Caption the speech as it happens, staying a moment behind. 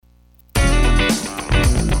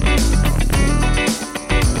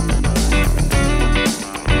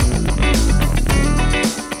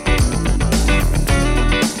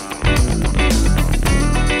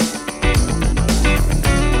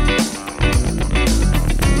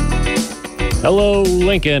Hello,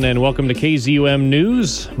 Lincoln, and welcome to KZUM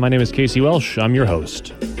News. My name is Casey Welsh. I'm your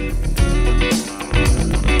host.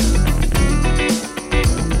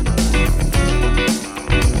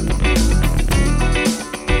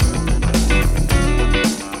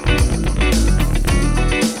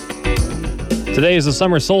 Today is the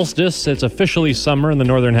summer solstice. It's officially summer in the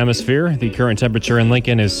Northern Hemisphere. The current temperature in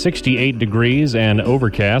Lincoln is 68 degrees and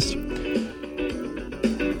overcast.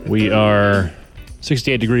 We are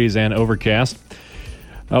 68 degrees and overcast.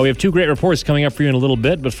 We have two great reports coming up for you in a little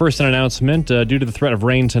bit, but first an announcement. Due to the threat of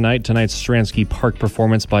rain tonight's Stransky Park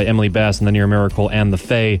performance by Emily Bass and the Near Miracle and the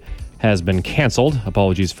Fae has been canceled.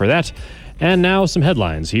 Apologies for that. And now some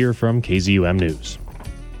headlines here from KZUM News.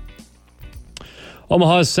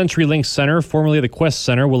 Omaha's CenturyLink Center, formerly the Quest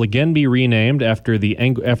Center, will again be renamed after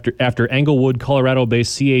Englewood,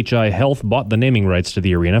 Colorado-based CHI Health bought the naming rights to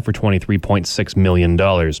the arena for $23.6 million.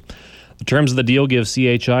 The terms of the deal give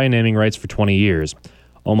CHI naming rights for 20 years.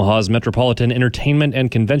 Omaha's Metropolitan Entertainment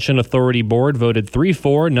and Convention Authority Board voted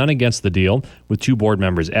 3-4, none against the deal, with 2 board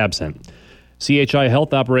members absent. CHI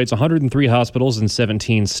Health operates 103 hospitals in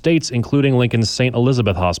 17 states, including Lincoln's St.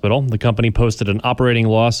 Elizabeth Hospital. The company posted an operating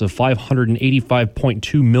loss of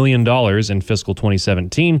 $585.2 million in fiscal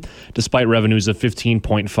 2017, despite revenues of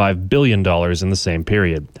 $15.5 billion in the same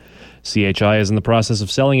period. CHI is in the process of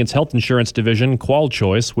selling its health insurance division,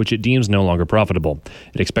 QualChoice, which it deems no longer profitable.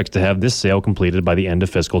 It expects to have this sale completed by the end of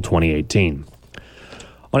fiscal 2018.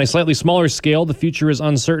 On a slightly smaller scale, the future is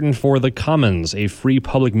uncertain for The Commons, a free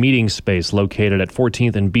public meeting space located at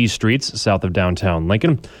 14th and B Streets, south of downtown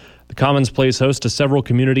Lincoln. The Commons plays host to several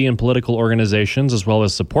community and political organizations, as well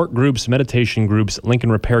as support groups, meditation groups,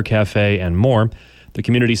 Lincoln Repair Cafe, and more. The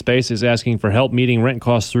community space is asking for help meeting rent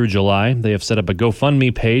costs through July. They have set up a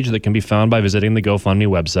GoFundMe page that can be found by visiting the GoFundMe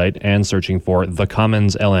website and searching for The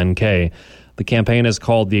Commons LNK. The campaign is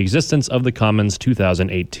called The Existence of the Commons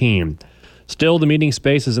 2018. Still, the meeting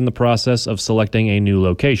space is in the process of selecting a new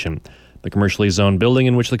location. The commercially zoned building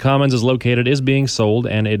in which the Commons is located is being sold,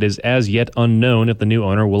 and it is as yet unknown if the new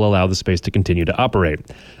owner will allow the space to continue to operate.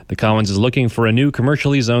 The Commons is looking for a new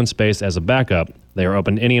commercially zoned space as a backup. They are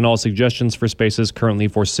open to any and all suggestions for spaces currently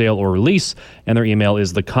for sale or release, and their email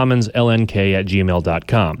is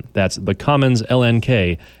thecommonslnk@gmail.com. That's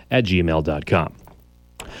thecommonslnk@gmail.com.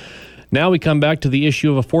 Now we come back to the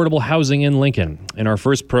issue of affordable housing in Lincoln. In our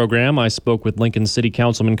first program, I spoke with Lincoln City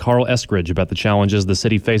Councilman Carl Eskridge about the challenges the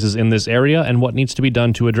city faces in this area and what needs to be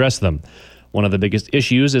done to address them. One of the biggest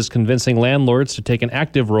issues is convincing landlords to take an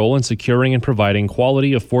active role in securing and providing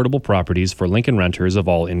quality, affordable properties for Lincoln renters of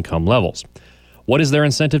all income levels. What is their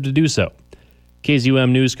incentive to do so?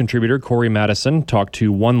 KZUM News contributor Corey Madison talked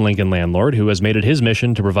to one Lincoln landlord who has made it his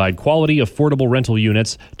mission to provide quality, affordable rental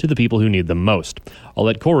units to the people who need them most. I'll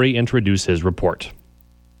let Corey introduce his report.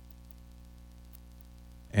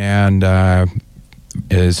 And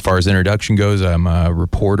as far as introduction goes, I'm a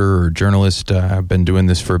reporter or journalist. I've been doing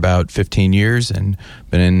this for about 15 years and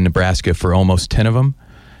been in Nebraska for almost 10 of them.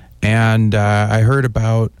 And I heard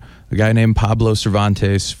about a guy named Pablo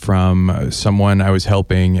Cervantes from someone I was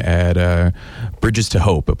helping at Bridges to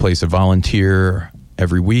Hope, a place I volunteer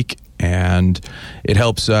every week. And it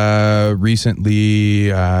helps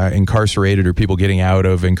recently incarcerated or people getting out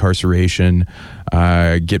of incarceration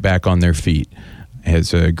get back on their feet.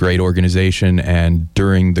 It's a great organization, and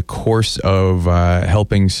during the course of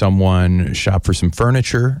helping someone shop for some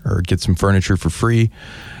furniture or get some furniture for free,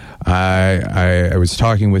 I was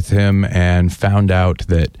talking with him and found out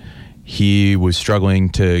that he was struggling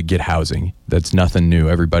to get housing. That's nothing new.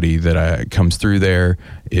 Everybody that comes through there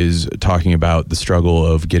is talking about the struggle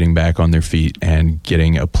of getting back on their feet and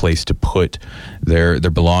getting a place to put their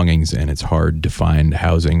belongings in. It's hard to find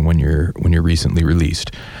housing when you're recently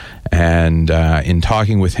released. And in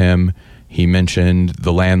talking with him, he mentioned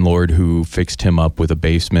the landlord who fixed him up with a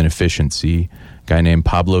basement efficiency, a guy named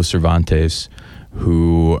Pablo Cervantes,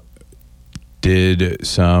 who did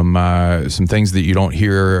some things that you don't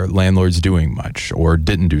hear landlords doing much, or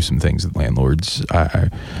didn't do some things that landlords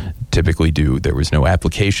typically do. There was no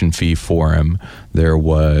application fee for him. There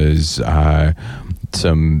was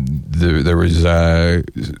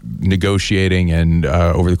negotiating, and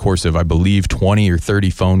over the course of, I believe, 20 or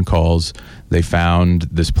 30 phone calls, they found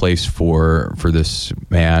this place for this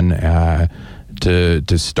man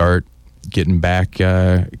to start getting back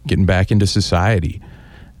into society.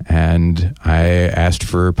 And I asked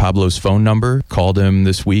for Pablo's phone number, called him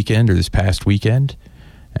this past weekend,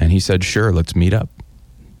 and he said, sure, let's meet up.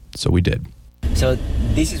 So we did. So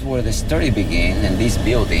this is where the story began, in this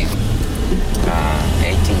building,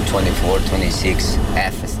 1824-26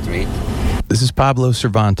 F Street. This is Pablo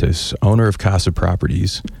Cervantes, owner of Casa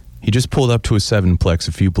Properties. He just pulled up to a sevenplex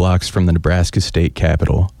a few blocks from the Nebraska state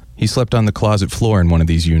capitol. He slept on the closet floor in one of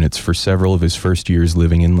these units for several of his first years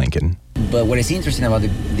living in Lincoln. But what is interesting about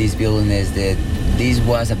this building is that this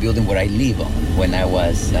was a building where I live on when I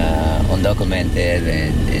was undocumented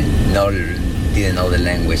and didn't know the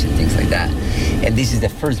language and things like that. And this is the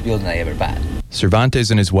first building I ever bought.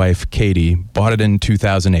 Cervantes and his wife, Katie, bought it in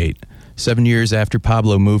 2008, 7 years after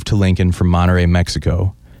Pablo moved to Lincoln from Monterrey,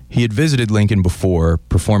 Mexico. He had visited Lincoln before,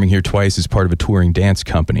 performing here twice as part of a touring dance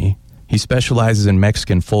company. He specializes in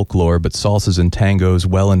Mexican folklore, but salsas and tangos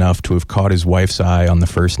well enough to have caught his wife's eye on the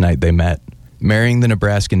first night they met. Marrying the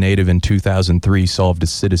Nebraska native in 2003 solved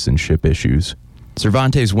his citizenship issues.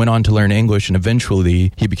 Cervantes went on to learn English, and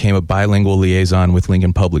eventually he became a bilingual liaison with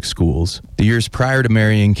Lincoln Public Schools. The years prior to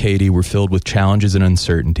marrying Katie were filled with challenges and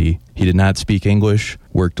uncertainty. He did not speak English,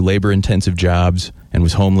 worked labor-intensive jobs, and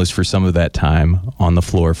was homeless for some of that time, on the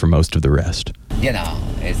floor for most of the rest. You know,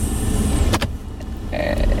 it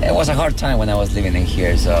was a hard time when I was living in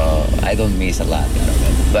here, so I don't miss a lot,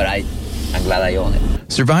 but I'm glad I own it.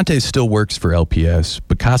 Cervantes still works for LPS,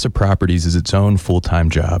 but Casa Properties is its own full-time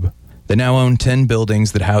job. They now own 10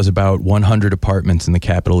 buildings that house about 100 apartments in the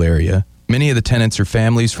capital area. Many of the tenants are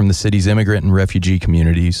families from the city's immigrant and refugee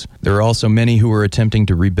communities. There are also many who are attempting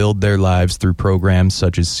to rebuild their lives through programs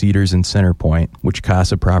such as Cedars and Centerpoint, which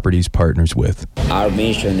Casa Properties partners with. Our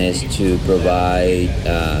mission is to provide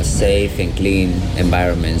safe and clean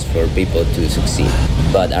environments for people to succeed.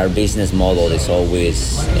 But our business model is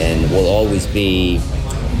always and will always be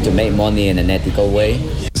to make money in an ethical way.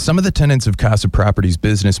 Some of the tenets of Casa Properties'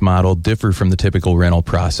 business model differ from the typical rental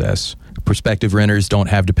process. Prospective renters don't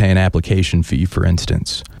have to pay an application fee, for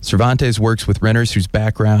instance. Cervantes works with renters whose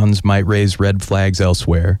backgrounds might raise red flags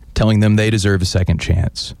elsewhere, telling them they deserve a second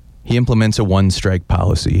chance. He implements a one-strike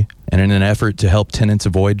policy, and in an effort to help tenants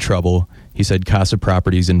avoid trouble, he said Casa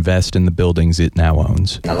Properties invest in the buildings it now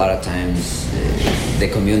owns. A lot of times, the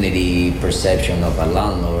community perception of a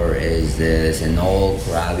landlord is there's an old,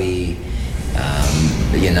 crabby,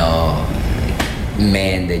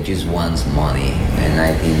 man that just wants money. And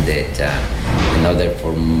I think that in order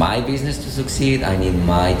for my business to succeed, I need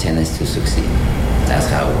my tenants to succeed. That's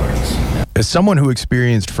how it works. As someone who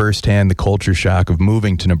experienced firsthand the culture shock of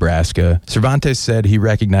moving to Nebraska, Cervantes said he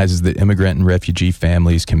recognizes that immigrant and refugee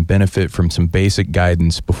families can benefit from some basic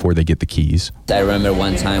guidance before they get the keys. I remember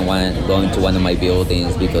one time going to one of my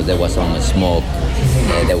buildings because there was so much smoke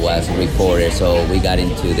that was reported. So we got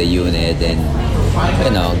into the unit and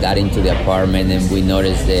got into the apartment, and we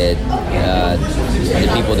noticed that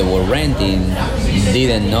the people that were renting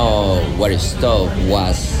didn't know what a stove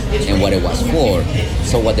was and what it was for.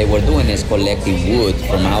 So what they were doing is collecting wood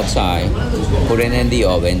from outside, putting it in the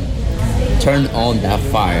oven, turn on that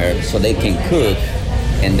fire so they can cook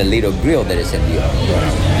in the little grill that is in the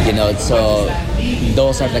oven. So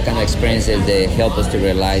those are the kind of experiences that help us to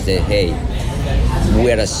realize that, hey,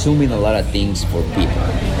 we're assuming a lot of things for people.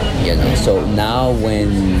 So now when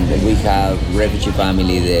we have refugee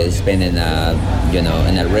family that's been in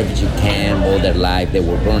a refugee camp all their life, they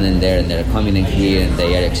were born in there and they're coming in here and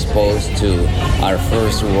they are exposed to our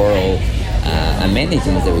first world amenities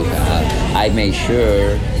that we have, I make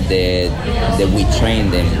sure that we train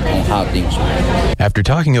them on how things work. After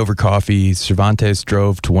talking over coffee, Cervantes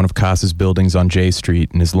drove to one of Casa's buildings on J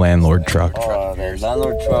Street in his landlord truck. The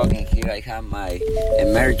landlord truck, and here I have my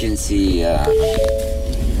emergency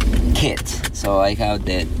kit. So I have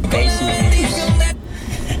the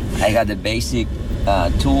basic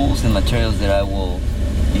tools and materials that I will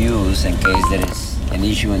use in case there is an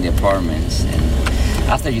issue in the apartments. And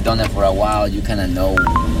after you've done that for a while, you kind of know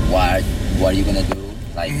what you're gonna do.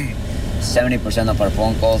 Like 70% of our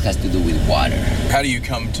phone calls has to do with water. How do you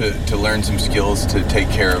come to learn some skills to take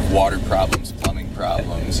care of water problems, plumbing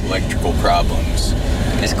problems, electrical problems?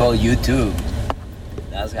 It's called YouTube.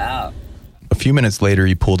 That's how. A few minutes later,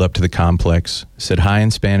 he pulled up to the complex, said hi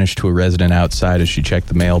in Spanish to a resident outside as she checked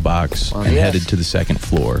the mailbox, and headed to the second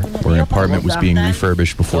floor, where an apartment was being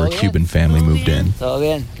refurbished before a Cuban family moved in. Todo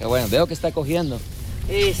bien. Qué bueno. Veo que está cogiendo.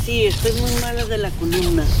 Sí, estoy muy mala de la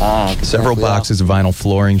columna. Several boxes of vinyl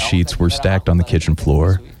flooring sheets were stacked on the kitchen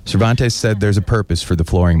floor. Cervantes said there's a purpose for the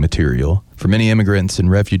flooring material. For many immigrants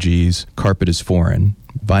and refugees, carpet is foreign.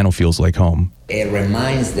 Vinyl feels like home. It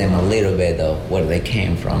reminds them a little bit of where they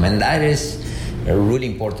came from, and that is really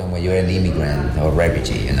important when you're an immigrant or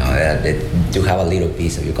refugee, to have a little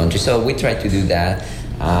piece of your country. So we try to do that.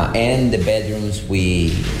 And the bedrooms,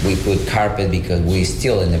 we put carpet because we're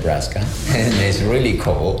still in Nebraska and it's really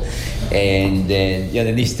cold, and then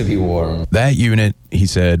it needs to be warm. That unit he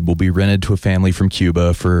said, will be rented to a family from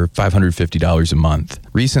Cuba for $550 a month.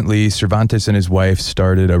 Recently, Cervantes and his wife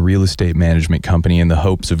started a real estate management company in the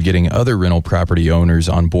hopes of getting other rental property owners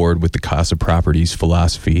on board with the Casa Properties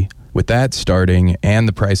philosophy. With that starting and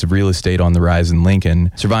the price of real estate on the rise in Lincoln,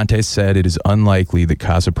 Cervantes said it is unlikely that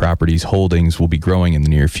Casa Properties holdings will be growing in the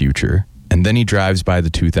near future. And then he drives by the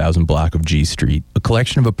 2000 block of G Street. A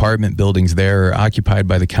collection of apartment buildings there are occupied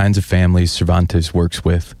by the kinds of families Cervantes works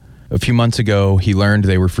with. A few months ago, he learned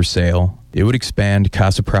they were for sale. It would expand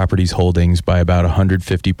Casa Properties holdings by about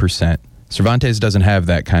 150%. Cervantes doesn't have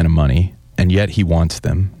that kind of money, and yet he wants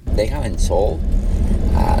them. They haven't sold.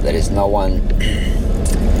 There is no one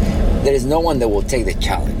that will take the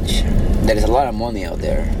challenge. There is a lot of money out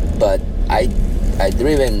there, but I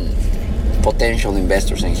driven potential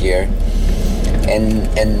investors in here,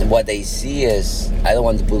 and what they see is, I don't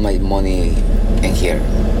want to put my money in here.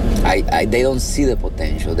 They don't see the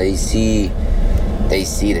potential. They see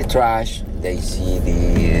the trash, they see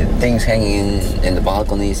the things hanging in the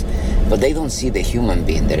balconies, but they don't see the human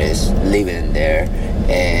being that is living in there,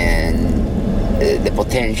 and the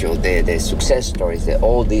potential, the success stories that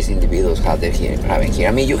all these individuals having here.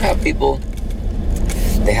 I mean, you have people,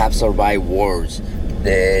 they have survived wars,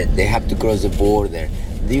 they have to cross the border.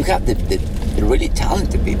 You have the really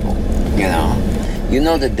talented people, you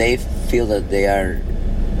know that they feel that they are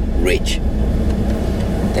rich.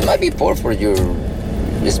 They might be poor for your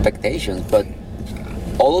expectations, but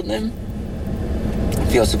all of them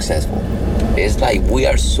feel successful. It's like we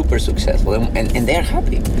are super successful, and they're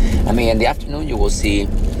happy. I mean, in the afternoon you will see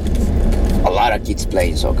a lot of kids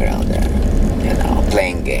playing soccer out there,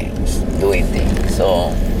 playing games, doing things.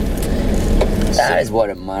 So that is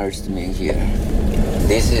what matters to me here.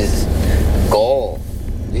 This is goal.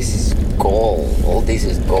 This is goal. All this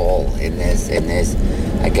is goal in this.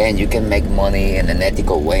 Again, you can make money in an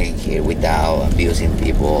ethical way in here without abusing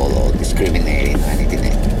people or discriminating or anything.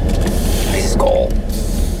 This is goal.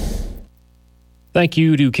 Thank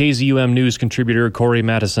you to KZUM News contributor Corey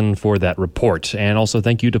Mattison for that report. And also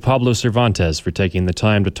thank you to Pablo Cervantes for taking the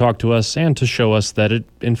time to talk to us and to show us that it,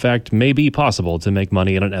 in fact, may be possible to make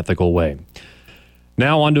money in an ethical way.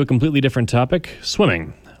 Now on to a completely different topic,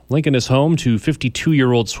 swimming. Lincoln is home to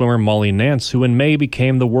 52-year-old swimmer Molly Nance, who in May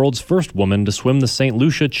became the world's first woman to swim the St.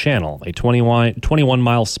 Lucia Channel, a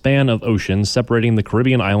 21-mile span of ocean separating the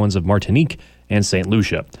Caribbean islands of Martinique and St.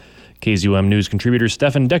 Lucia. KZUM News contributor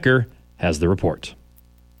Stefan Decker has the report.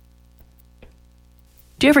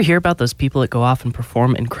 Do you ever hear about those people that go off and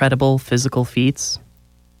perform incredible physical feats?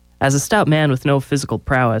 As a stout man with no physical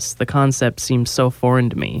prowess, the concept seems so foreign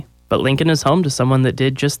to me. But Lincoln is home to someone that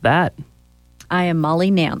did just that. I am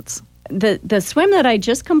Molly Nance. The swim that I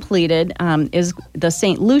just completed is the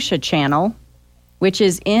St. Lucia Channel, which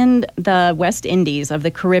is in the West Indies of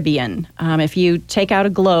the Caribbean. If you take out a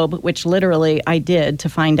globe, which literally I did to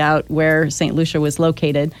find out where St. Lucia was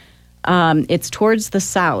located, it's towards the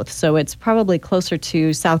south, so it's probably closer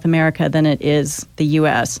to South America than it is the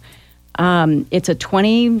U.S. It's a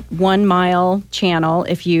 21-mile channel.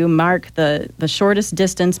 If you mark the shortest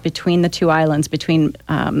distance between the two islands, between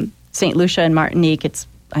St. Lucia and Martinique, it's,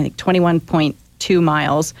 I think, 21.2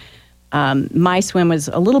 miles. My swim was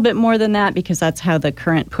a little bit more than that because that's how the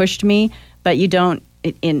current pushed me, but you don't,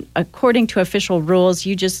 according to official rules,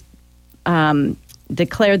 you just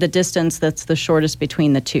declare the distance that's the shortest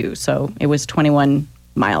between the two. So it was 21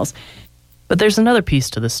 miles. But there's another piece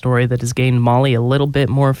to the story that has gained Molly a little bit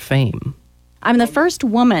more fame. I'm the first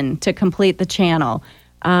woman to complete the channel.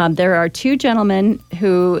 There are two gentlemen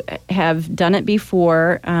who have done it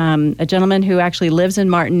before, a gentleman who actually lives in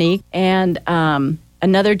Martinique, and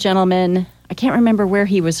another gentleman, I can't remember where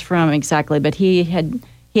he was from exactly, but he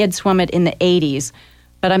had swum it in the 80s.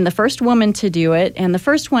 But I'm the first woman to do it, and the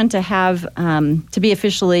first one to have to be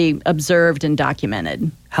officially observed and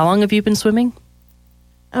documented. How long have you been swimming?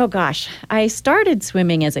 Oh, gosh. I started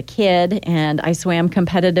swimming as a kid, and I swam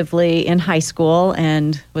competitively in high school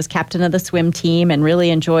and was captain of the swim team and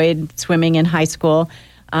really enjoyed swimming in high school.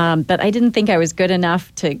 But I didn't think I was good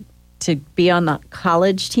enough to be on the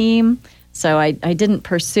college team, so I didn't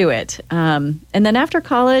pursue it. And then after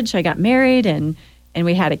college, I got married, and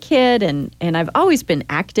we had a kid, and I've always been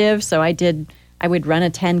active, so I would run a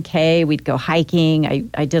 10K, we'd go hiking,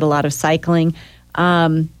 I did a lot of cycling.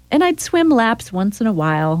 And I'd swim laps once in a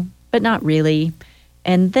while, but not really.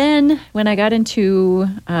 And then when I got into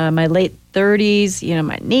my late 30s,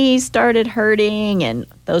 my knees started hurting, and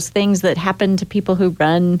those things that happen to people who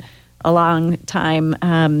run a long time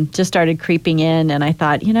just started creeping in. And I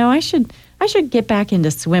thought, I should get back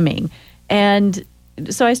into swimming. And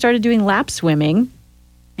so I started doing lap swimming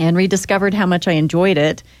and rediscovered how much I enjoyed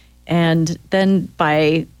it. and then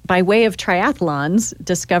by way of triathlons,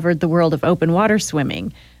 discovered the world of open water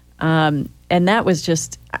swimming. And that was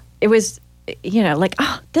just, it was, like,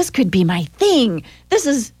 oh, this could be my thing. This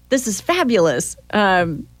is fabulous.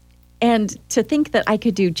 And to think that I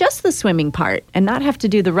could do just the swimming part and not have to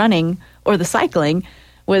do the running or the cycling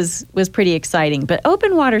was pretty exciting. But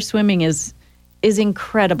open water swimming is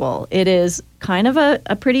incredible. It is kind of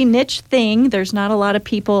a pretty niche thing. There's not a lot of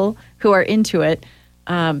people who are into it,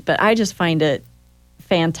 but I just find it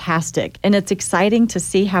fantastic. And it's exciting to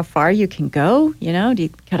see how far you can go.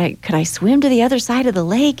 Could I swim to the other side of the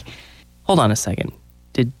lake? Hold on a second.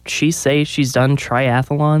 Did she say she's done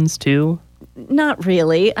triathlons too? Not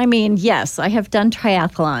really. I mean, yes, I have done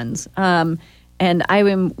triathlons. And I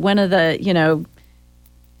am one of the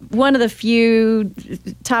few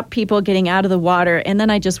top people getting out of the water. And then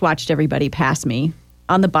I just watched everybody pass me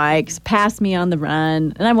on the bikes, pass me on the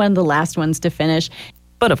run. And I'm one of the last ones to finish.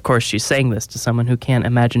 But of course, she's saying this to someone who can't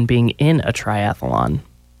imagine being in a triathlon.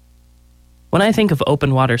 When I think of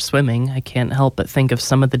open water swimming, I can't help but think of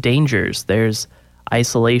some of the dangers. There's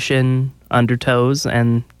isolation, undertows,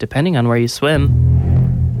 and depending on where you swim,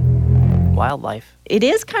 wildlife. It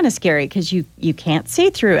is kind of scary because you can't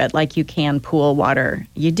see through it like you can pool water.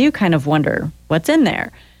 You do kind of wonder what's in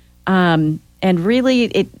there. And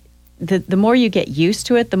really, the more you get used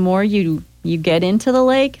to it, the more you get into the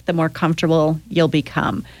lake, the more comfortable you'll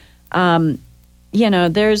become.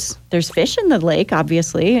 There's fish in the lake,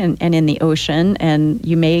 obviously, and in the ocean, and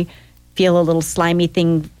you may feel a little slimy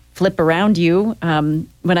thing flip around you.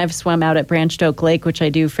 When I've swum out at Branched Oak Lake, which I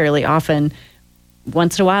do fairly often,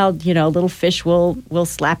 once in a while, little fish will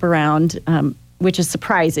slap around, which is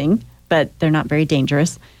surprising, but they're not very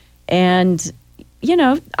dangerous. And,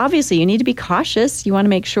 obviously you need to be cautious. You want to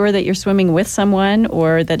make sure that you're swimming with someone,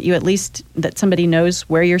 or that that somebody knows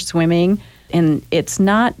where you're swimming. And it's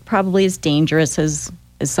not probably as dangerous as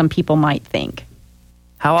some people might think.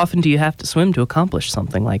 How often do you have to swim to accomplish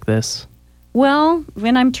something like this? Well,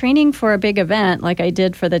 when I'm training for a big event, like I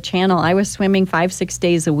did for the channel, I was swimming 5-6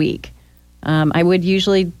 days a week. I would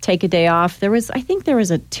usually take a day off. I think there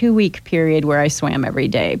was a 2-week period where I swam every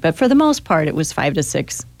day, but for the most part, it was 5 to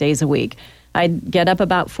 6 days a week. I'd get up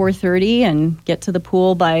about 4:30 and get to the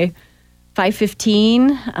pool by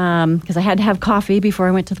 5:15 because I had to have coffee before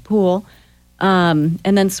I went to the pool, and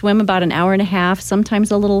then swim about an hour and a half,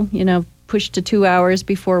 sometimes a little, pushed to 2 hours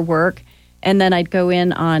before work. And then I'd go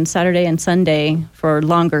in on Saturday and Sunday for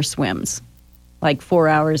longer swims, like 4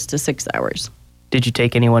 hours to 6 hours. Did you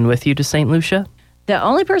take anyone with you to St. Lucia? The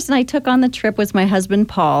only person I took on the trip was my husband,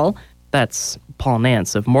 Paul. That's Paul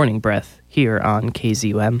Nance of Morning Breath here on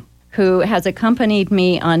KZUM. Who has accompanied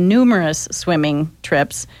me on numerous swimming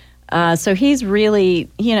trips. So he's really,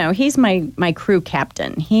 he's my crew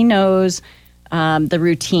captain. He knows the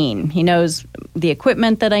routine. He knows the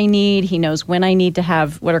equipment that I need. He knows when I need to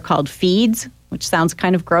have what are called feeds, which sounds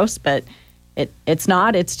kind of gross, but it's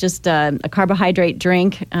not. It's just a carbohydrate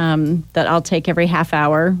drink that I'll take every half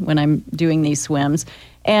hour when I'm doing these swims.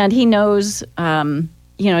 And he knows,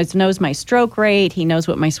 he knows my stroke rate. He knows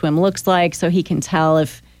what my swim looks like, so he can tell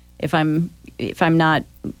if I'm not,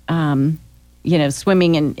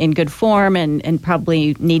 swimming in good form and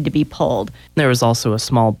probably need to be pulled. There was also a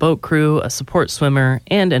small boat crew, a support swimmer,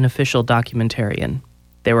 and an official documentarian.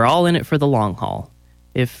 They were all in it for the long haul.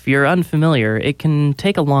 If you're unfamiliar, it can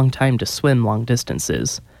take a long time to swim long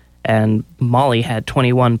distances, and Molly had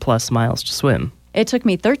 21 plus miles to swim. It took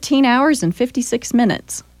me 13 hours and 56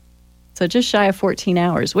 minutes, so just shy of 14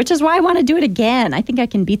 hours, which is why I want to do it again. I think I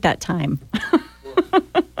can beat that time.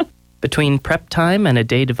 Between prep time and a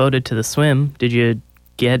day devoted to the swim, did you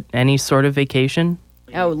get any sort of vacation?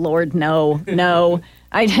 Oh, Lord, no.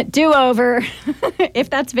 I do over. If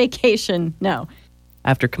that's vacation, no.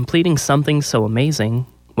 After completing something so amazing,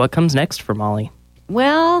 what comes next for Molly?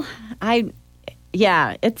 Well, you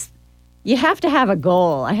have to have a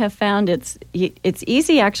goal. I have found it's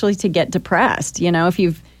easy actually to get depressed. If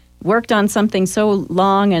you've worked on something so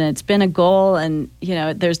long and it's been a goal and,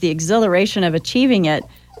 there's the exhilaration of achieving it,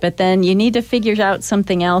 but then you need to figure out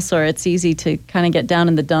something else or it's easy to kind of get down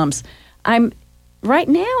in the dumps. Right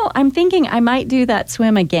now, I'm thinking I might do that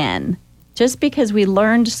swim again just because we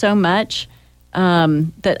learned so much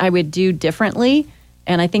that I would do differently,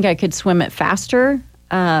 and I think I could swim it faster.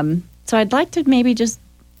 So I'd like to maybe just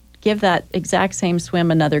give that exact same swim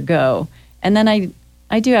another go. And then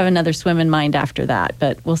I do have another swim in mind after that,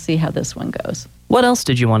 but we'll see how this one goes. What else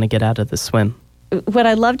did you want to get out of the swim? What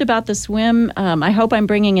I loved about the swim, I hope I'm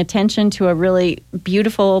bringing attention to a really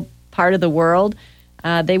beautiful part of the world.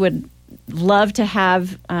 They would love to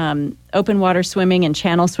have open water swimming and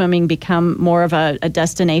channel swimming become more of a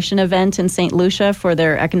destination event in St. Lucia for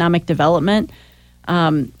their economic development.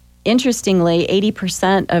 Interestingly,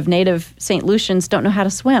 80% of native St. Lucians don't know how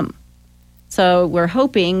to swim. So we're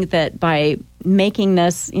hoping that by making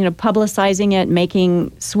this, publicizing it,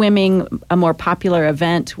 making swimming a more popular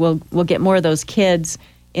event, we'll get more of those kids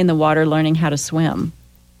in the water learning how to swim.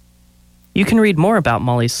 You can read more about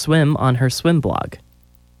Molly's swim on her swim blog.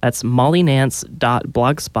 That's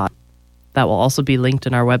mollynance.blogspot. That will also be linked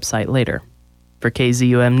in our website later. For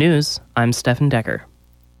KZUM News, I'm Stefan Decker.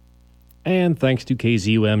 And thanks to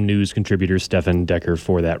KZUM News contributor Stefan Decker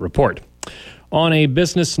for that report. On a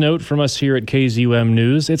business note from us here at KZUM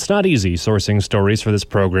News, it's not easy sourcing stories for this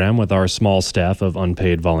program with our small staff of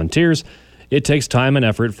unpaid volunteers. It takes time and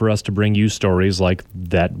effort for us to bring you stories like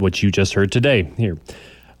that what you just heard today here.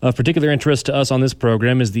 Of particular interest to us on this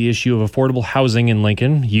program is the issue of affordable housing in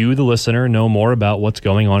Lincoln. You, the listener, know more about what's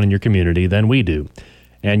going on in your community than we do.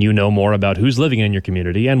 And you know more about who's living in your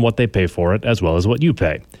community and what they pay for it, as well as what you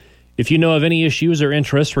pay. If you know of any issues or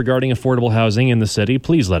interests regarding affordable housing in the city,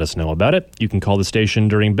 please let us know about it. You can call the station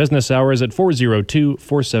during business hours at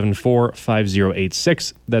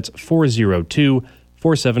 402-474-5086. That's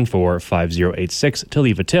 402-474-5086 to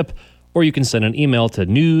leave a tip, or you can send an email to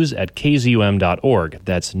news@kzum.org.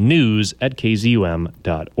 That's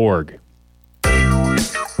news@kzum.org.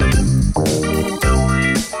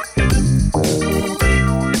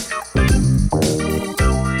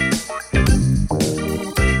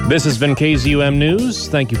 This has been KZUM News.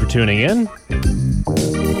 Thank you for tuning in.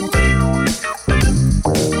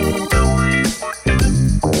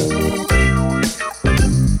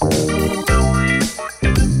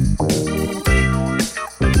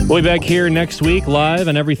 We'll be back here next week live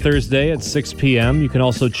and every Thursday at 6 p.m. You can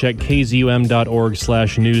also check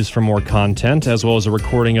kzum.org/news for more content, as well as a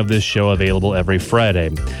recording of this show available every Friday.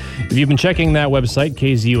 If you've been checking that website,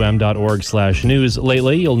 kzum.org/news,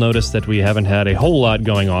 lately, you'll notice that we haven't had a whole lot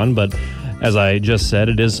going on, but as I just said,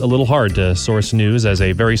 it is a little hard to source news as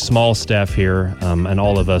a very small staff here, and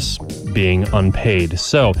all of us being unpaid.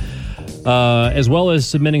 So, as well as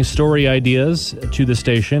submitting story ideas to the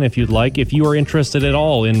station if you'd like. If you are interested at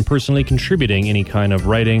all in personally contributing any kind of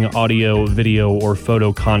writing, audio, video, or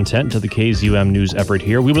photo content to the KZUM News effort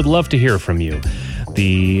here, we would love to hear from you.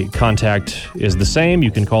 The contact is the same.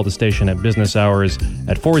 You can call the station at business hours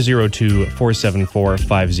at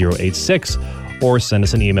 402-474-5086 or send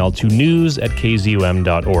us an email to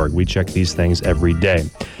news@kzum.org. We check these things every day.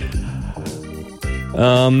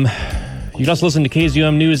 You can also listen to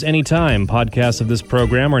KZUM News anytime. Podcasts of this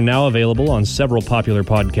program are now available on several popular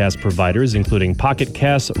podcast providers, including Pocket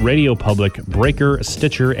Casts, Radio Public, Breaker,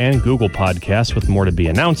 Stitcher, and Google Podcasts, with more to be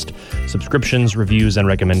announced. Subscriptions, reviews, and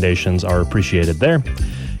recommendations are appreciated there.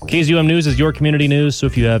 KZUM News is your community news, so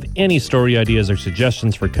if you have any story ideas or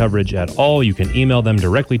suggestions for coverage at all, you can email them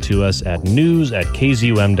directly to us at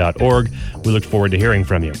news@kzum.org. We look forward to hearing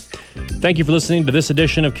from you. Thank you for listening to this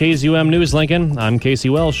edition of KZUM News Lincoln. I'm Casey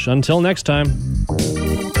Welsh. Until next time.